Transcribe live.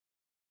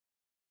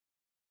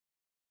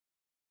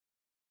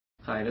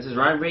Hi, this is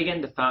Ryan Regan,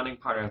 the founding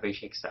partner of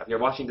HKExcel. If you're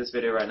watching this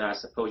video right now, I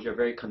suppose you're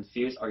very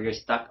confused or you're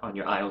stuck on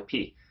your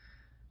IOP.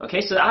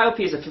 Okay, so the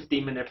IOP is a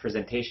 15-minute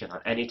presentation on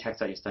any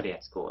text that you study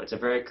at school. It's a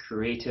very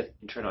creative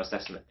internal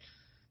assessment.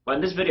 But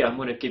in this video, I'm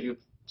going to give you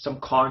some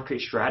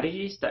concrete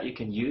strategies that you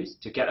can use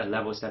to get a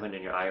level 7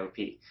 in your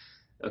IOP.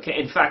 Okay,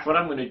 in fact, what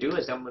I'm going to do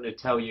is I'm going to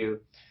tell you,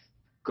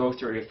 go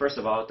through, first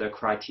of all, the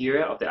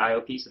criteria of the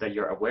IOP so that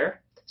you're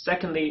aware.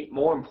 Secondly,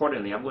 more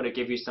importantly, I'm going to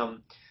give you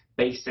some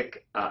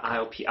basic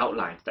IOP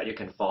outlines that you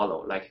can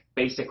follow, like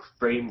basic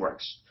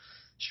frameworks,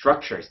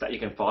 structures that you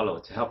can follow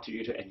to help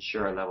you to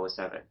ensure a level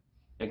 7.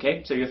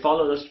 Okay, so you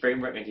follow this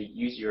framework and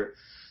you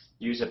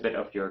use a bit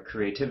of your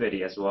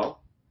creativity as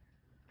well,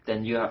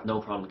 then you have no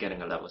problem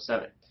getting a level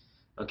 7.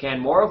 Okay,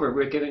 and moreover,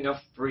 we're giving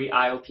out free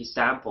IOP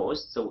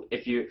samples. So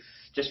if you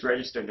just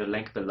register the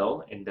link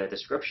below in the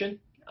description,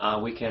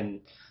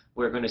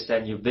 we're going to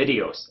send you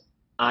videos,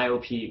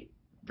 IOP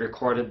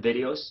recorded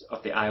videos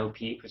of the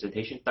IOP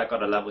presentation that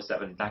got a level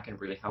 7. That can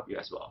really help you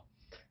as well.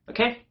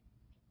 Okay,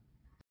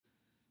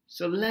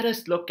 so let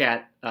us look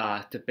at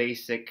the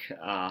basic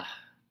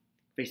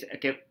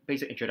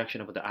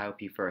introduction of the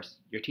IOP first.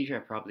 Your teacher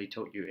probably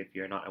told you if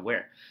you're not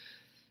aware.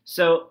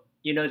 So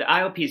the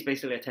IOP is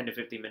basically a 10 to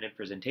 15 minute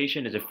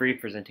presentation. It's a free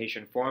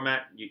presentation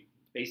format. You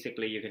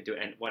can do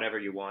whatever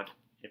you want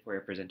for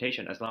your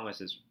presentation as long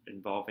as it's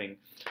involving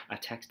a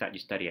text that you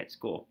study at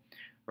school,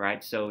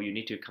 right? So you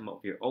need to come up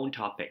with your own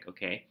topic,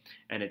 okay?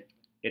 And it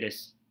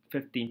is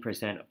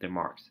 15% of the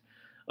marks.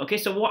 Okay,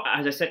 so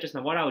as I said just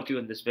now, what I'll do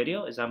in this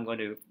video is I'm going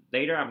to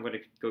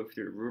go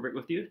through the rubric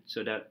with you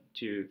so that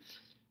you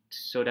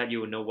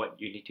will know what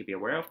you need to be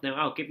aware of. Then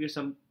I'll give you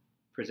some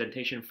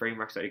presentation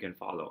frameworks that you can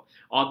follow.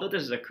 Although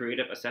this is a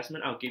creative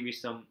assessment, I'll give you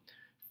some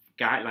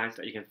guidelines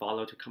that you can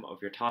follow to come up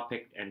with your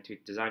topic and to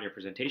design your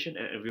presentation.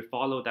 And if you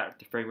follow the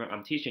framework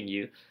I'm teaching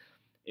you,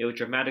 it will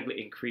dramatically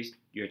increase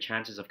your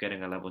chances of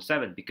getting a level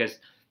 7, because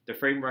the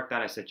framework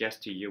that I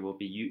suggest to you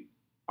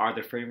are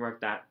the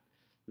framework that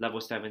level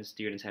 7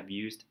 students have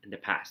used in the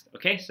past.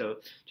 Okay, so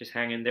just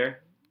hang in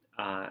there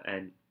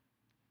and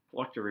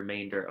watch the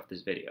remainder of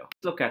this video.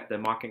 Let's look at the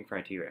marking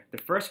criteria. The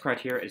first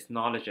criteria is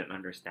knowledge and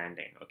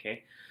understanding,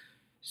 okay?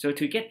 So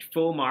to get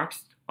full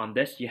marks on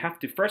this, you have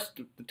to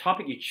the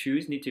topic you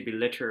choose need to be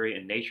literary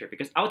in nature,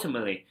 because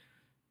ultimately,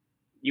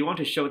 you want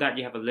to show that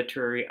you have a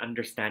literary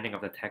understanding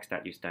of the text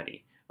that you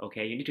study,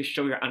 okay? You need to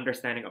show your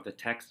understanding of the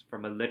text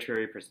from a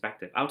literary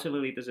perspective.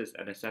 Ultimately, this is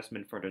an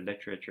assessment for the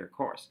literature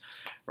course,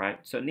 right?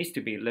 So it needs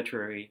to be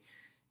literary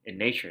in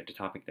nature, the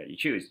topic that you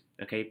choose,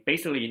 okay?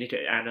 Basically, you need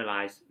to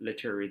analyze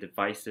literary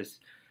devices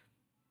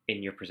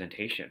in your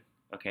presentation,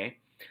 okay?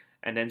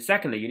 And then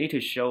secondly, you need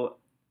to show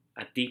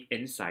a deep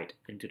insight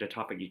into the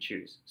topic you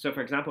choose. So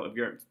for example, if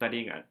you're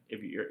studying,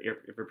 if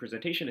your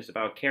presentation is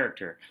about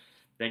character,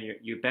 then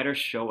you better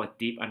show a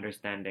deep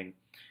understanding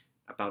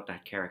about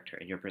that character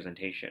in your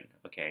presentation,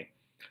 okay?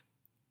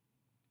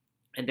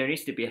 And there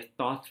needs to be a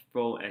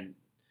thoughtful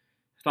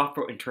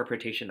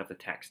interpretation of the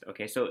text,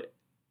 okay? So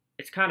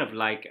it's kind of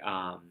like,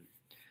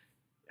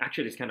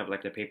 actually it's kind of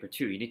like the paper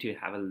too. You need to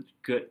have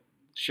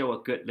show a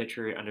good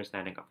literary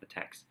understanding of the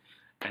text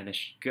and a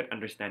good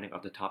understanding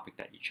of the topic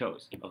that you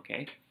chose,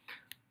 okay?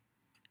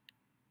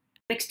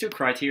 Next two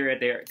criteria,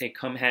 they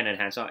come hand in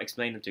hand, so I'll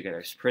explain them together.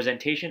 It's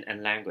presentation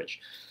and language.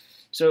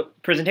 So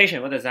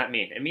presentation, what does that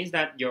mean? It means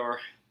that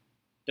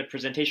the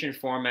presentation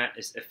format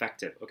is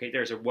effective, okay?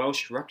 There's a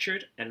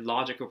well-structured and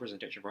logical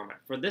presentation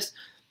format. For this,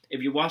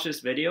 if you watch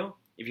this video,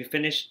 if you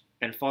finish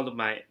and follow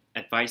my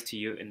advice to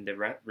you in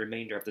the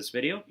remainder of this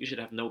video, you should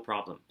have no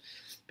problem.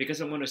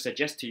 Because I'm going to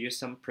suggest to you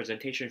some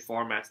presentation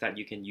formats that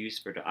you can use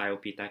for the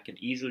IOP that can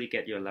easily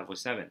get you a level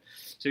 7.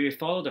 So if you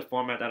follow the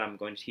format that I'm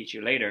going to teach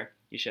you later,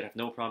 you should have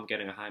no problem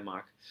getting a high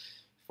mark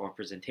for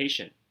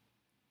presentation.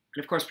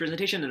 And of course,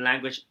 presentation and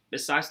language,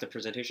 besides the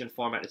presentation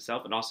format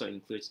itself, it also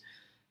includes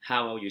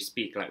how well you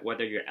speak, like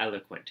whether you're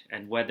eloquent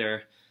and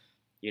whether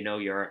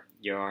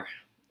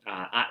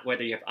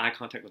whether you have eye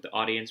contact with the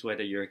audience,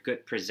 whether you're a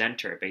good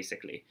presenter,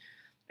 basically,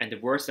 and the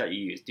words that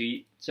you use.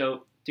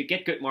 So to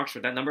get good marks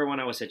for that, number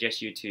one, I would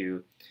suggest you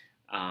to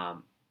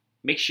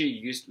make sure you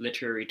use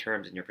literary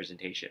terms in your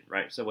presentation,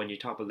 right? So when you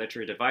talk about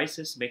literary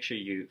devices, make sure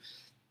you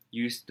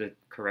use the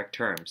correct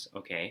terms,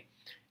 okay?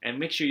 And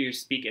make sure you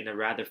speak in a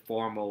rather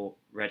formal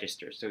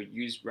register. So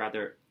use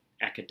rather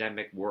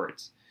academic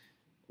words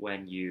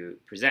when you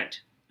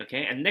present,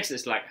 okay? And next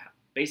is like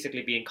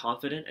basically being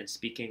confident and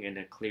speaking in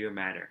a clear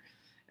manner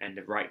and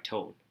the right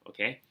tone,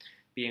 okay?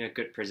 Being a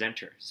good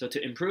presenter. So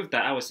to improve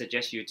that, I would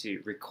suggest you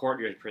to record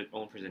your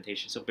own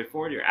presentation. So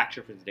before your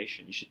actual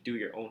presentation, you should do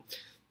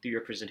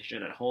your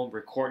presentation at home,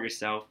 record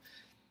yourself,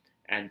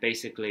 and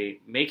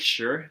basically make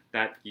sure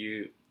that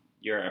you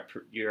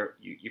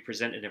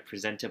present in a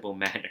presentable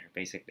manner,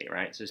 basically,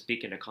 right? So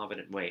speak in a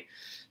confident way.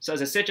 So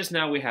as I said just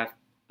now,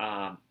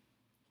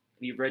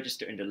 you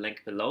register in the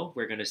link below.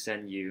 We're gonna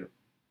send you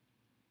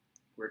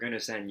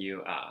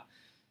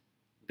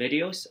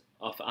videos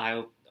of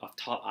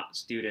top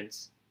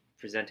students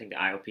presenting the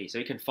IOP, so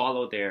you can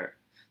follow their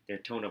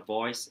tone of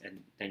voice,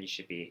 and then you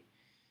should be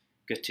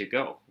good to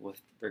go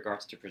with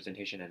regards to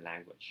presentation and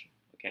language.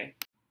 Okay.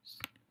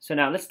 So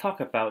now let's talk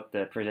about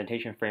the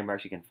presentation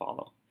frameworks you can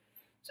follow.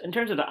 So in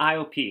terms of the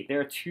IOP, there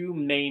are two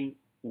main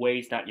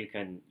ways that you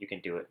can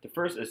do it. The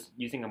first is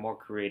using a more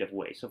creative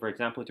way. So for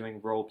example,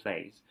 doing role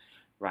plays,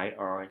 right?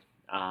 Or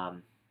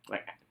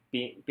like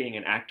being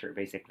an actor,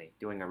 basically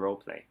doing a role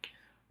play,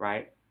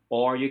 right?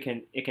 Or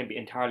it can be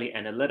entirely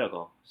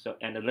analytical. So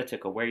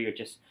analytical, where you're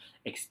just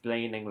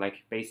explaining,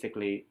 like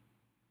basically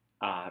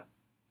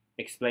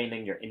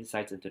explaining your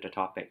insights into the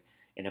topic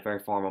in a very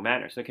formal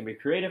manner. So it can be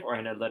creative or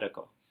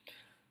analytical.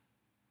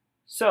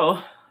 So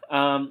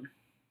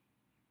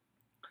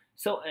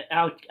so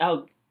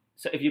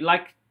if you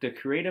like the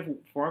creative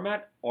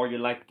format or you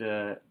like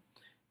the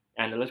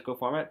analytical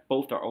format,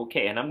 both are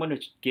okay. And I'm going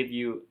to give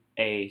you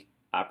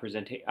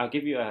I'll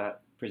give you a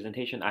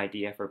presentation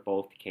idea for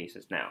both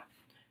cases now.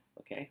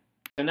 Okay.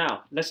 So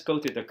now let's go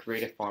to the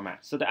creative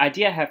format. So the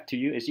idea I have to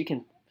you is you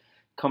can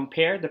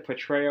compare the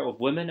portrayal of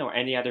women or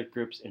any other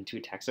groups in two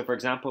texts. So for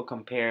example,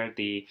 compare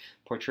the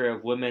portrayal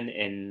of women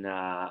in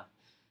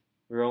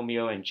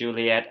Romeo and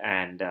Juliet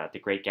and The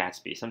Great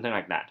Gatsby, something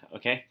like that.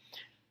 Okay.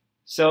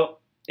 So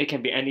it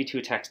can be any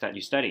two texts that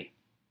you study.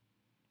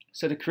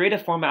 So the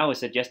creative format I would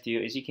suggest to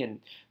you is you can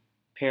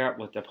pair up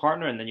with a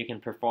partner, and then you can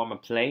perform a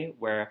play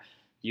where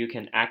you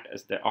can act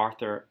as the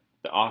author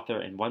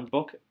in one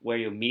book, where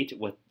you meet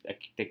with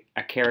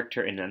a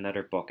character in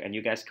another book, and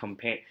you guys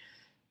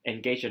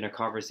engage in a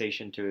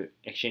conversation to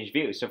exchange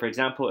views. So for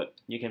example,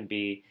 you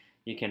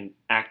can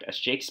act as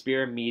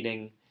Shakespeare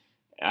meeting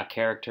a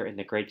character in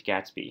The Great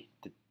Gatsby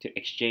to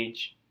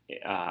exchange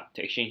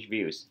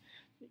views,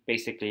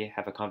 basically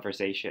have a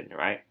conversation,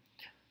 right?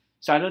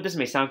 So I know this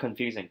may sound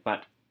confusing,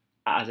 but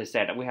as I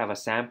said, we have a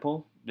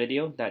sample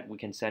video that we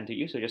can send to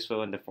you. So just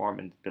fill in the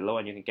form below,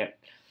 and you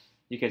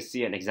can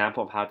see an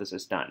example of how this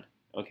is done.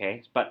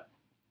 Okay, but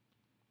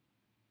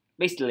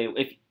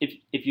basically,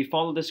 if you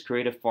follow this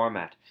creative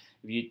format,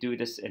 if you do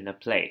this in a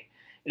play,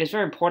 it is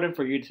very important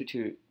for you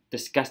to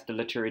discuss the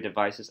literary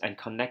devices and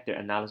connect their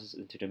analysis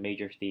into the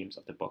major themes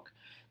of the book,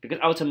 because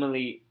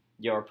ultimately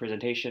your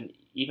presentation,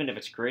 even if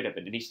it's creative,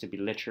 it needs to be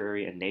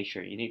literary in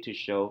nature. You need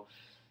to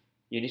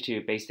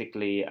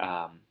basically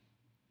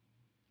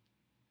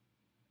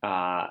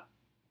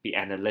be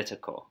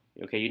analytical.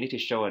 Okay, you need to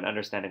show an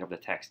understanding of the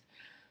text.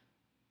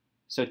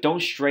 So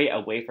don't stray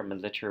away from a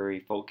literary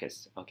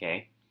focus.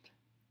 Okay,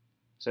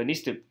 so it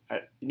still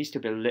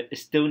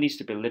needs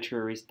to be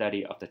literary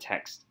study of the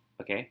text.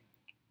 Okay,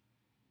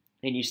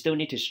 and you still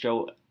need to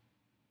show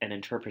an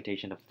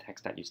interpretation of the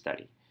text that you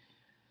study.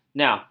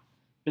 Now,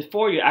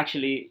 before you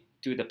actually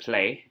do the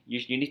play,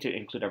 you need to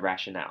include a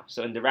rationale.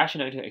 So in the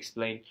rationale, you need to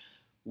explain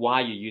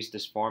why you use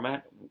this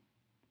format,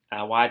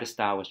 why the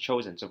style was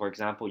chosen. So for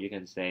example, you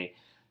can say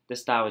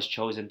this style is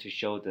chosen to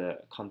show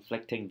the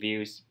conflicting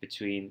views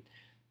between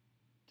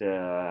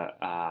to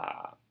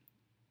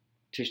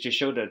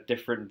show the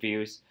different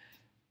views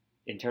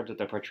in terms of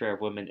the portrayal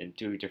of women in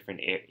two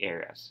different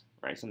areas,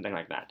 right? Something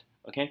like that.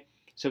 Okay.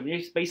 So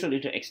you basically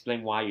need to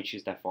explain why you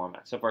choose that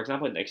format. So for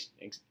example, in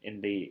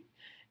the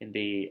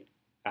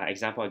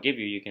example I give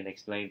you, you can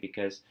explain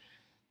because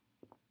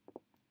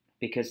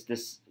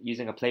this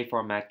using a play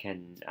format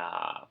can,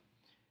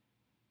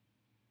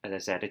 as I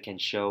said, it can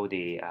show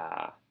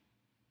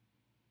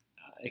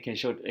it can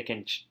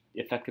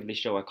effectively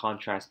show a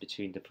contrast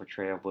between the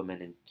portrayal of women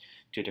in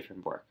two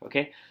different work.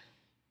 Okay.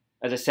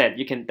 As I said,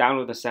 you can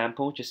download the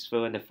sample, just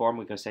fill in the form,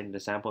 we can send you the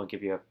sample and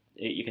give you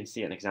you can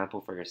see an example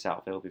for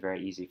yourself. It will be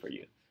very easy for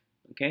you.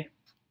 Okay.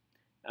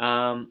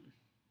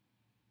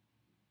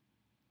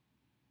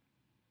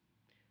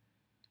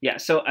 Yeah,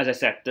 so as I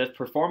said, the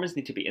performance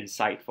needs to be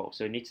insightful.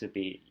 So it needs to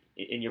be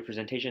in your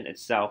presentation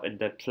itself, in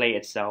the play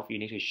itself, you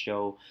need to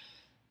show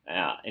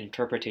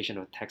interpretation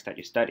of the text that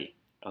you study.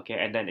 Okay,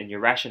 and then in your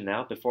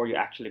rationale, before you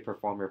actually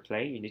perform your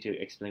play, you need to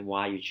explain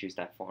why you choose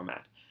that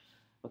format.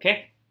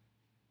 Okay.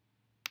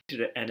 To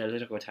the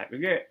analytical type.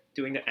 If you're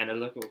doing the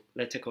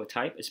analytical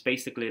type, it's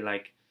basically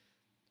like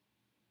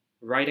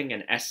writing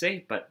an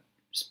essay, but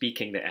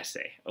speaking the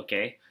essay.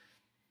 Okay.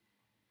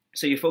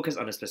 So you focus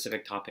on a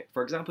specific topic.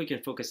 For example, you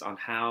can focus on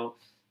how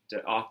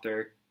the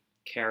author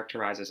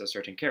characterizes a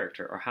certain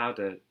character, or how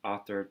the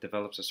author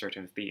develops a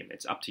certain theme.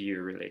 It's up to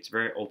you, really. It's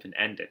very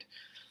open-ended.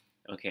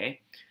 Okay.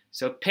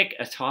 So pick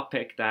a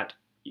topic that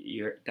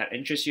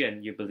interests you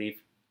and you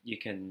believe you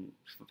can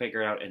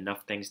figure out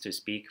enough things to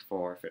speak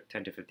for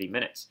 10 to 15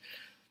 minutes.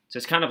 So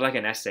it's kind of like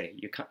an essay.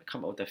 You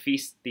come up with a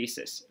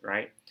thesis,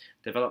 right?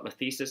 Develop a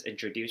thesis,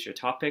 introduce your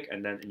topic,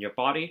 and then in your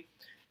body,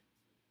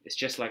 it's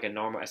just like a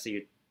normal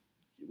essay.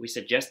 We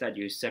suggest that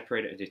you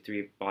separate it into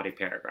 3 body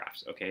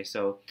paragraphs. Okay,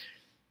 so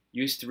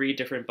use 3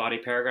 different body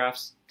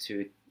paragraphs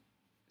to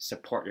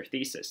support your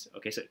thesis.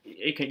 Okay, so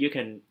you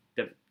can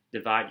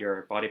divide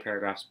your body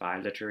paragraphs by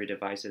literary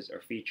devices or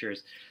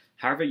features,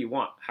 however you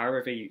want,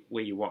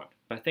 way you want.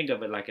 But think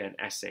of it like an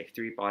essay,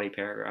 3 body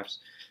paragraphs,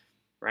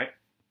 right?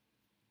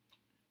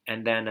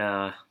 And then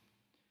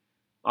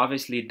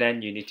obviously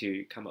then you need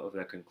to come up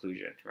with a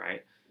conclusion,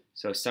 right?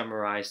 So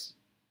summarize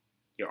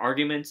your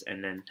arguments,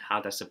 and then how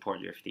that support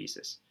your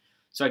thesis.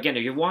 So again,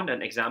 if you want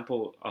an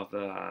example of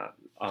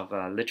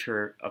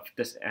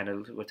this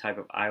analytical type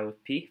of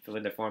IOP, fill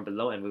in the form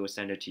below, and we will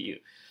send it to you.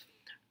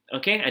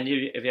 Okay, and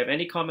if you have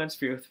any comments,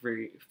 feel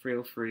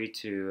free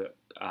to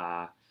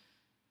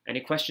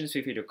any questions,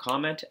 feel free to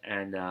comment,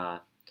 and I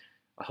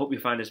hope you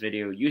found this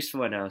video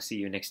useful, and I'll see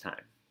you next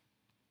time.